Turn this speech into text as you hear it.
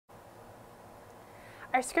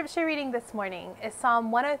Our scripture reading this morning is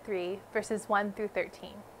Psalm 103, verses 1 through 13.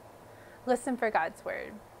 Listen for God's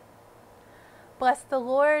word. Bless the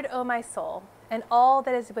Lord, O my soul, and all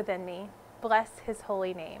that is within me. Bless his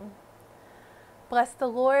holy name. Bless the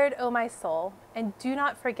Lord, O my soul, and do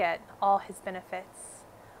not forget all his benefits,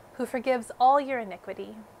 who forgives all your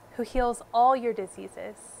iniquity, who heals all your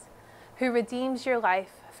diseases, who redeems your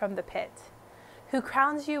life from the pit, who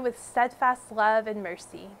crowns you with steadfast love and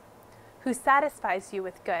mercy, who satisfies you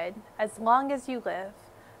with good as long as you live,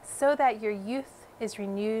 so that your youth is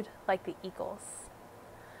renewed like the eagles.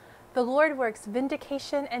 The Lord works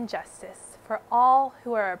vindication and justice for all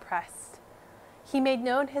who are oppressed. He made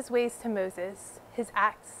known his ways to Moses, his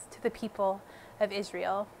acts to the people of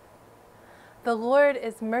Israel. The Lord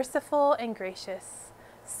is merciful and gracious,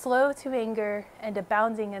 slow to anger and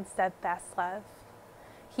abounding in steadfast love.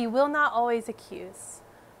 He will not always accuse,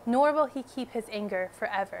 nor will he keep his anger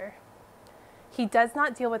forever. He does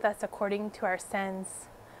not deal with us according to our sins,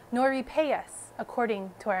 nor repay us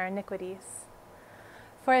according to our iniquities.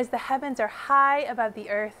 For as the heavens are high above the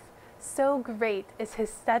earth, so great is his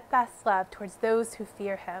steadfast love towards those who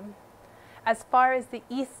fear him. As far as the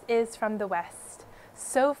east is from the west,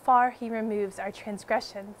 so far he removes our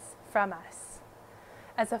transgressions from us.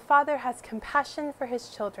 As a father has compassion for his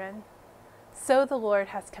children, so the Lord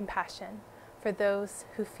has compassion for those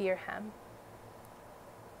who fear him.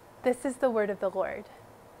 This is the word of the Lord.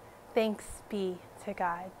 Thanks be to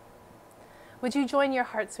God. Would you join your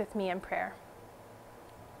hearts with me in prayer?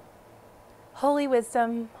 Holy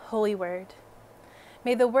wisdom, holy word,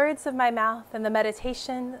 may the words of my mouth and the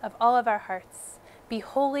meditation of all of our hearts be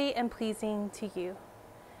holy and pleasing to you.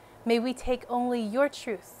 May we take only your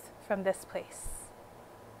truth from this place.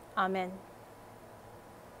 Amen.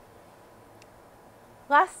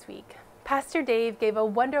 Last week, Pastor Dave gave a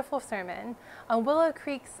wonderful sermon on Willow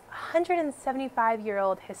Creek's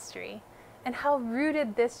 175-year-old history and how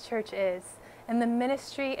rooted this church is in the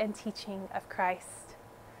ministry and teaching of Christ.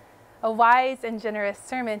 A wise and generous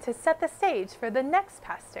sermon to set the stage for the next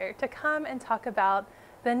pastor to come and talk about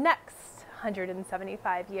the next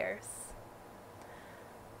 175 years.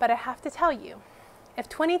 But I have to tell you, if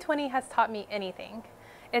 2020 has taught me anything,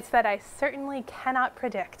 it's that I certainly cannot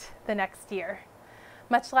predict the next year,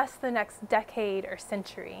 much less the next decade or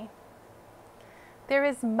century. There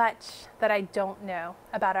is much that I don't know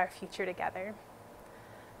about our future together.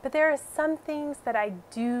 But there are some things that I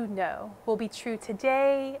do know will be true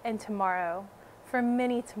today and tomorrow, for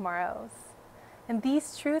many tomorrows. And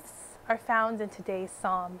these truths are found in today's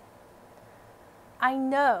psalm. I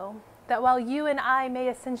know that while you and I may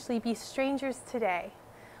essentially be strangers today,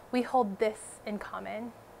 we hold this in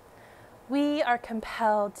common. We are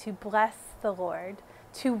compelled to bless the Lord,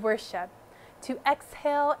 to worship, to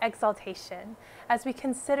exhale exaltation as we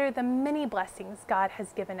consider the many blessings God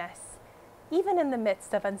has given us, even in the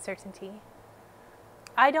midst of uncertainty.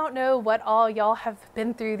 I don't know what all y'all have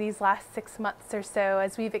been through these last 6 months or so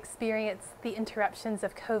as we've experienced the interruptions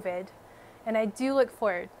of COVID, and I do look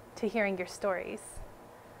forward to hearing your stories.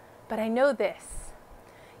 But I know this,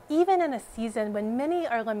 even in a season when many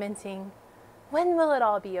are lamenting, when will it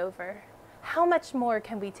all be over? How much more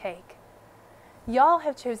can we take? Y'all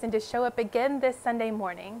have chosen to show up again this Sunday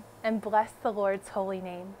morning and bless the Lord's holy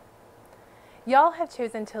name. Y'all have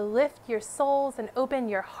chosen to lift your souls and open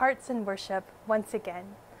your hearts in worship once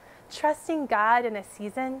again, trusting God in a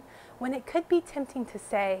season when it could be tempting to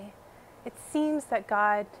say, it seems that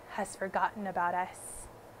God has forgotten about us.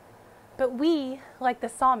 But we, like the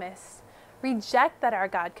psalmist, reject that our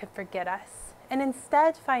God could forget us and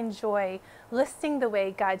instead find joy listing the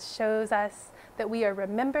way God shows us that we are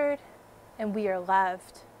remembered and we are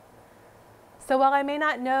loved. So while I may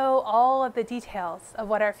not know all of the details of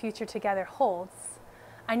what our future together holds,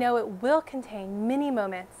 I know it will contain many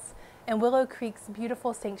moments in Willow Creek's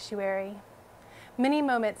beautiful sanctuary, many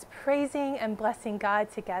moments praising and blessing God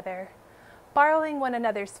together, borrowing one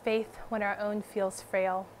another's faith when our own feels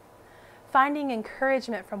frail, finding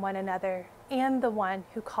encouragement from one another and the one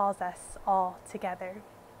who calls us all together.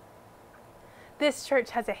 This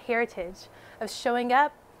church has a heritage of showing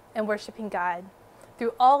up and worshiping God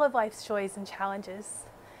through all of life's joys and challenges.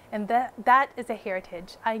 And that is a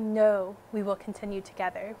heritage I know we will continue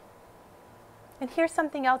together. And here's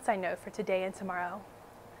something else I know for today and tomorrow.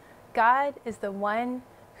 God is the one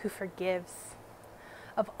who forgives.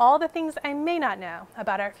 Of all the things I may not know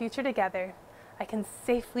about our future together, I can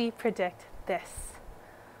safely predict this.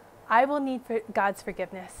 I will need God's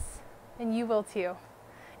forgiveness, and you will too.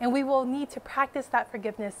 And we will need to practice that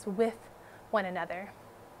forgiveness with one another.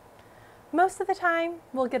 Most of the time,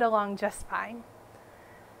 we'll get along just fine.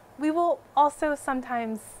 We will also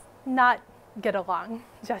sometimes not get along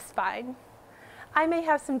just fine. I may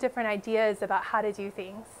have some different ideas about how to do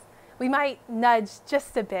things. We might nudge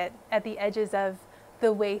just a bit at the edges of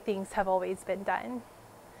the way things have always been done.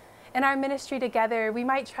 In our ministry together, we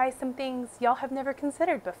might try some things y'all have never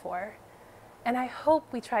considered before. And I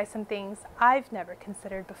hope we try some things I've never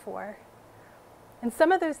considered before. And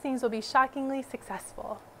some of those things will be shockingly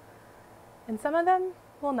successful. And some of them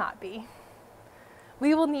will not be.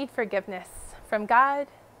 We will need forgiveness from God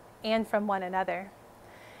and from one another.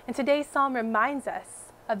 And today's psalm reminds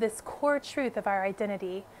us of this core truth of our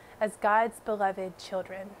identity as God's beloved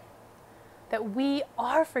children. That we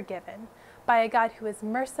are forgiven by a God who is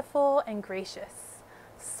merciful and gracious,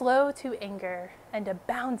 slow to anger, and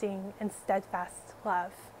abounding in steadfast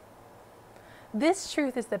love. This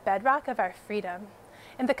truth is the bedrock of our freedom.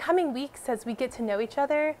 In the coming weeks, as we get to know each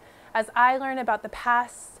other, as I learn about the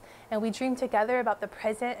past and we dream together about the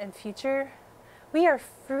present and future, we are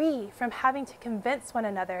free from having to convince one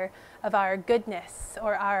another of our goodness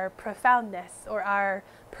or our profoundness or our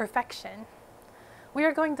perfection. We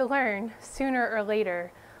are going to learn sooner or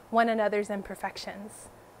later one another's imperfections,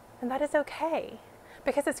 and that is okay.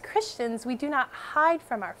 Because as Christians, we do not hide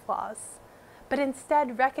from our flaws, but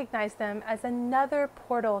instead recognize them as another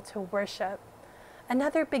portal to worship,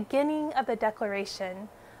 another beginning of the declaration,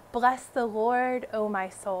 "Bless the Lord, O my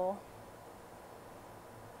soul."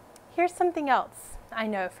 Here's something else I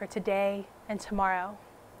know for today and tomorrow.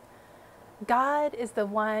 God is the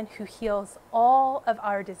one who heals all of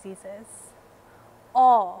our diseases.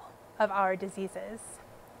 All of our diseases.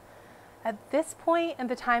 At this point in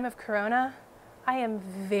the time of Corona, I am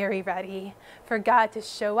very ready for God to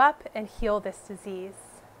show up and heal this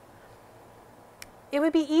disease. It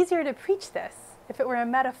would be easier to preach this if it were a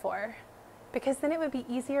metaphor, because then it would be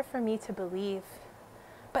easier for me to believe.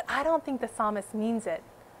 But I don't think the psalmist means it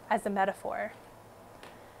as a metaphor.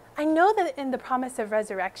 I know that in the promise of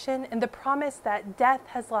resurrection, in the promise that death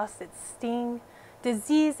has lost its sting,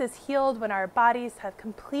 disease is healed when our bodies have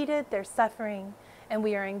completed their suffering and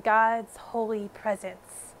we are in God's holy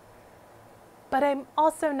presence. But I'm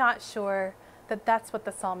also not sure that that's what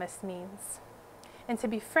the psalmist means. And to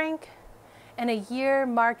be frank, in a year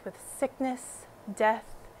marked with sickness,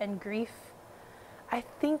 death, and grief, I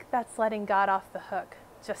think that's letting God off the hook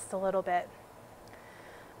just a little bit.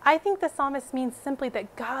 I think the psalmist means simply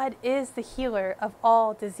that God is the healer of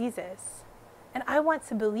all diseases. And I want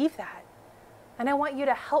to believe that. And I want you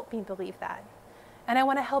to help me believe that. And I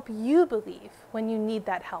want to help you believe when you need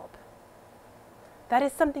that help. That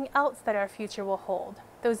is something else that our future will hold.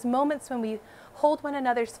 Those moments when we hold one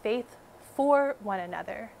another's faith for one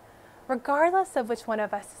another. Regardless of which one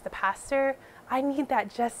of us is the pastor, I need that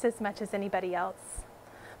just as much as anybody else.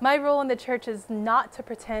 My role in the church is not to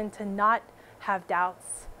pretend to not have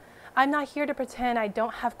doubts. I'm not here to pretend I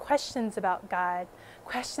don't have questions about God.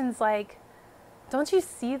 Questions like, don't you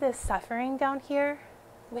see this suffering down here?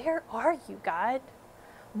 Where are you, God?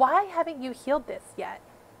 Why haven't you healed this yet,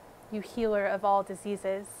 you healer of all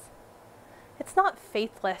diseases? It's not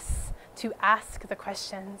faithless to ask the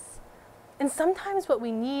questions. And sometimes what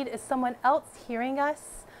we need is someone else hearing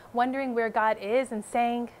us, wondering where God is and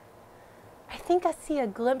saying, I think I see a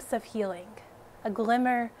glimpse of healing, a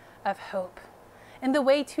glimmer of hope. In the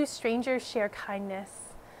way two strangers share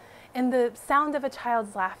kindness, in the sound of a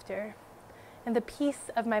child's laughter, in the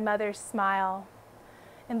peace of my mother's smile,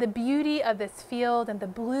 in the beauty of this field and the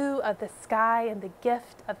blue of the sky and the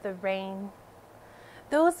gift of the rain.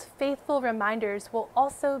 Those faithful reminders will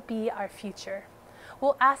also be our future.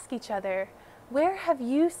 We'll ask each other, where have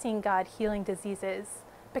you seen God healing diseases?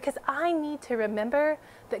 Because I need to remember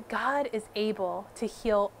that God is able to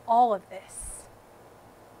heal all of this.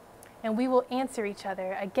 And we will answer each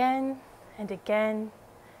other again and again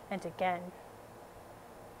and again.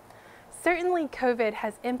 Certainly COVID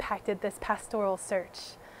has impacted this pastoral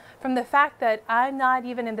search. From the fact that I'm not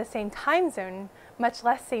even in the same time zone, much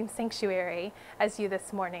less same sanctuary as you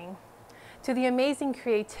this morning, to the amazing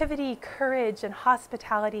creativity, courage, and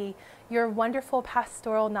hospitality your wonderful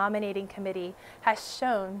pastoral nominating committee has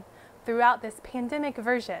shown throughout this pandemic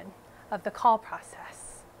version of the call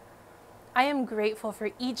process. I am grateful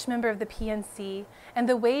for each member of the PNC and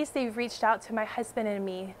the ways they've reached out to my husband and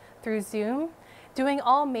me through Zoom, doing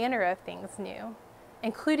all manner of things new,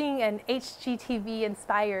 including an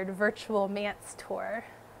HGTV-inspired virtual Manse tour.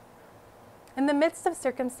 In the midst of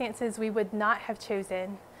circumstances we would not have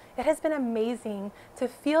chosen, it has been amazing to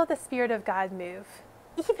feel the Spirit of God move,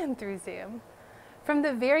 even through Zoom. From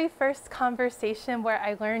the very first conversation where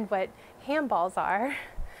I learned what handballs are,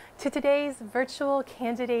 to today's virtual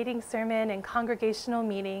candidating sermon and congregational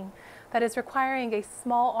meeting that is requiring a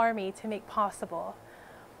small army to make possible,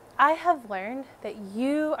 I have learned that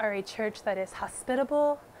you are a church that is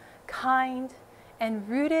hospitable, kind, and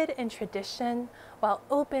rooted in tradition while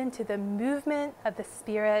open to the movement of the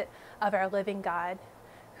Spirit of our living God,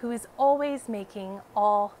 who is always making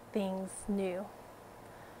all things new.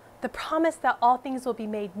 The promise that all things will be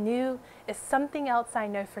made new is something else I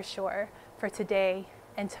know for sure for today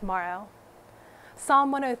and tomorrow.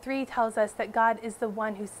 Psalm 103 tells us that God is the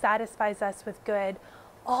one who satisfies us with good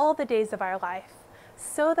all the days of our life,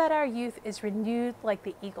 so that our youth is renewed like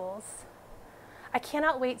the eagles. I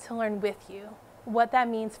cannot wait to learn with you what that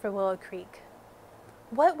means for Willow Creek.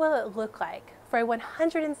 What will it look like for a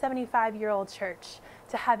 175-year-old church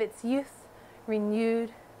to have its youth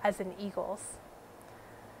renewed as an eagle's?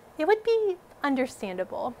 It would be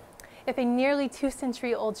understandable if a nearly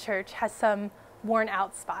 2-century-old church has some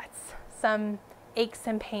worn-out spots, some aches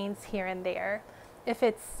and pains here and there, if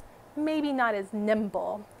it's maybe not as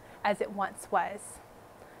nimble as it once was.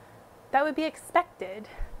 That would be expected,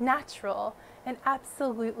 natural, and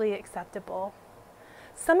absolutely acceptable.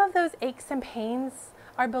 Some of those aches and pains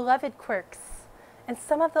are beloved quirks, and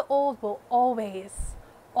some of the old will always,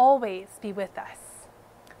 always be with us.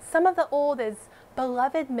 Some of the old is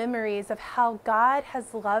beloved memories of how God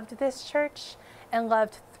has loved this church and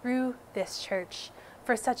loved through this church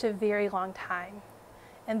for such a very long time,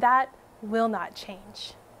 and that will not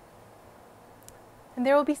change. And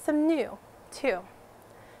there will be some new, too.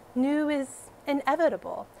 New is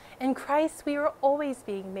inevitable. In Christ, we are always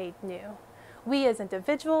being made new. We as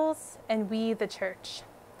individuals and we the church.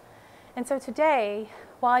 And so today,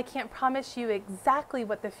 while I can't promise you exactly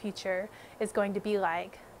what the future is going to be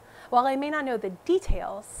like, while I may not know the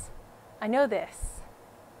details, I know this.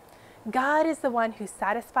 God is the one who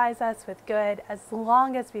satisfies us with good as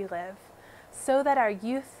long as we live, so that our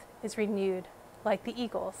youth is renewed like the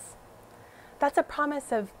eagles. That's a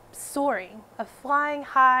promise of soaring, of flying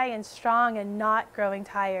high and strong and not growing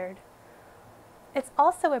tired. It's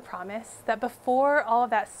also a promise that before all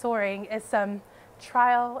of that soaring is some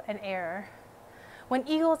trial and error. When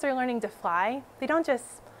eagles are learning to fly, they don't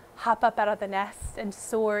just hop up out of the nest and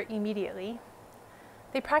soar immediately.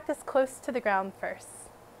 They practice close to the ground first.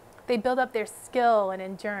 They build up their skill and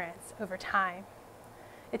endurance over time.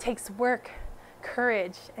 It takes work,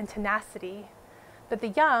 courage, and tenacity. But the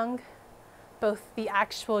young, both the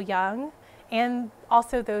actual young and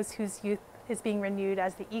also those whose youth is being renewed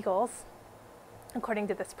as the eagles, according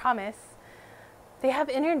to this promise, they have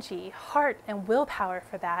energy, heart, and willpower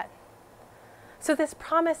for that. So this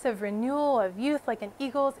promise of renewal of youth like an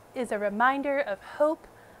eagle's is a reminder of hope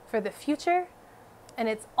for the future, and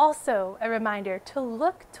it's also a reminder to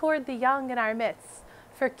look toward the young in our midst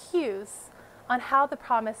for cues on how the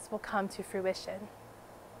promise will come to fruition.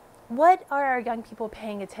 What are our young people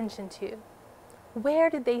paying attention to? Where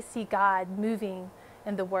did they see God moving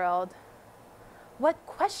in the world? What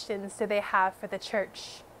questions do they have for the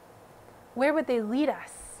church? Where would they lead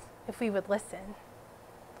us if we would listen?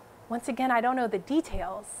 Once again, I don't know the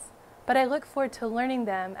details, but I look forward to learning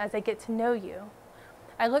them as I get to know you.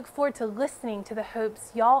 I look forward to listening to the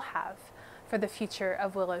hopes y'all have for the future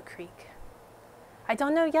of Willow Creek. I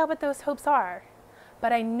don't know yet what those hopes are,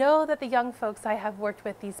 but I know that the young folks I have worked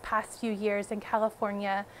with these past few years in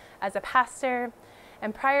California as a pastor,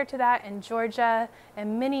 and prior to that in Georgia,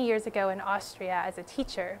 and many years ago in Austria as a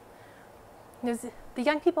teacher, the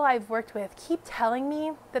young people I've worked with keep telling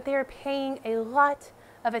me that they are paying a lot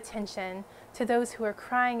of attention to those who are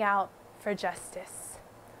crying out for justice.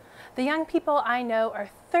 The young people I know are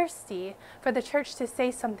thirsty for the church to say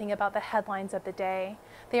something about the headlines of the day.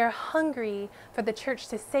 They are hungry for the church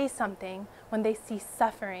to say something when they see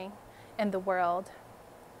suffering in the world.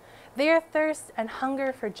 Their thirst and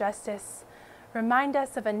hunger for justice remind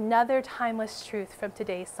us of another timeless truth from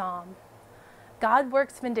today's psalm. God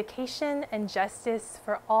works vindication and justice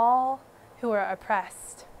for all who are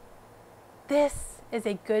oppressed. This is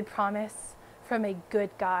a good promise from a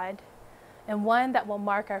good God, and one that will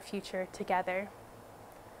mark our future together.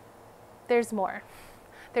 There's more.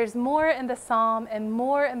 There's more in the psalm and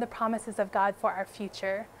more in the promises of God for our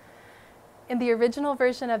future. In the original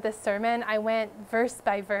version of this sermon, I went verse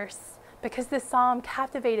by verse because this psalm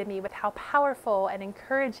captivated me with how powerful and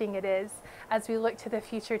encouraging it is as we look to the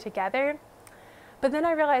future together. But then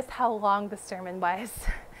I realized how long the sermon was,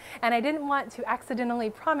 and I didn't want to accidentally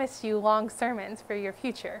promise you long sermons for your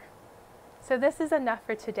future. So this is enough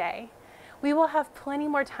for today. We will have plenty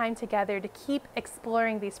more time together to keep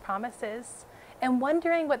exploring these promises and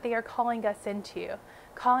wondering what they are calling us into,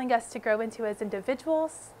 calling us to grow into as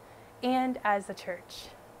individuals and as a church.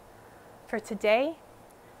 For today,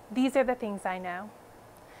 these are the things I know.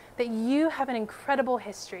 that you have an incredible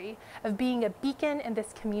history of being a beacon in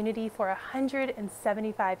this community for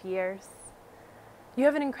 175 years. You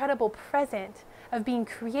have an incredible present of being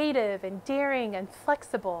creative and daring and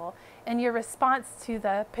flexible in your response to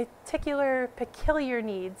the peculiar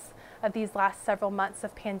needs of these last several months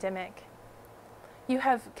of pandemic. You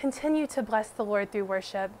have continued to bless the Lord through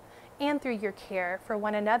worship and through your care for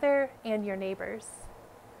one another and your neighbors.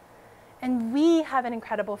 And we have an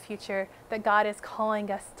incredible future that God is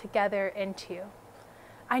calling us together into.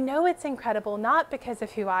 I know it's incredible not because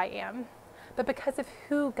of who I am, but because of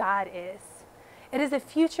who God is. It is a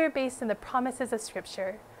future based on the promises of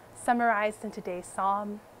Scripture, summarized in today's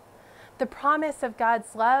psalm. The promise of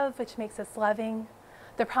God's love, which makes us loving.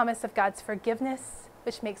 The promise of God's forgiveness,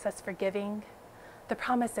 which makes us forgiving. The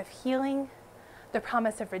promise of healing. The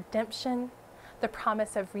promise of redemption. The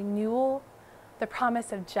promise of renewal. The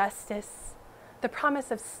promise of justice. The promise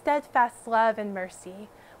of steadfast love and mercy,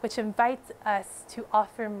 which invites us to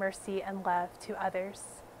offer mercy and love to others.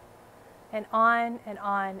 And on and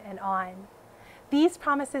on and on. These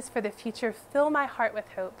promises for the future fill my heart with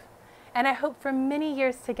hope, and I hope for many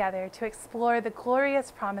years together to explore the glorious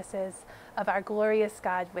promises of our glorious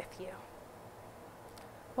God with you.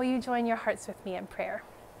 Will you join your hearts with me in prayer?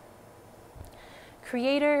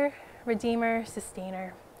 Creator, Redeemer,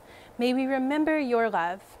 Sustainer, may we remember your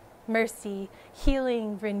love, mercy,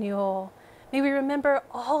 healing, renewal. May we remember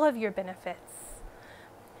all of your benefits.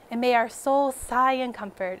 And may our souls sigh in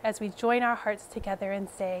comfort as we join our hearts together and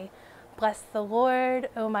say, "Bless the Lord,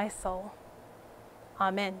 O my soul."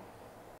 Amen.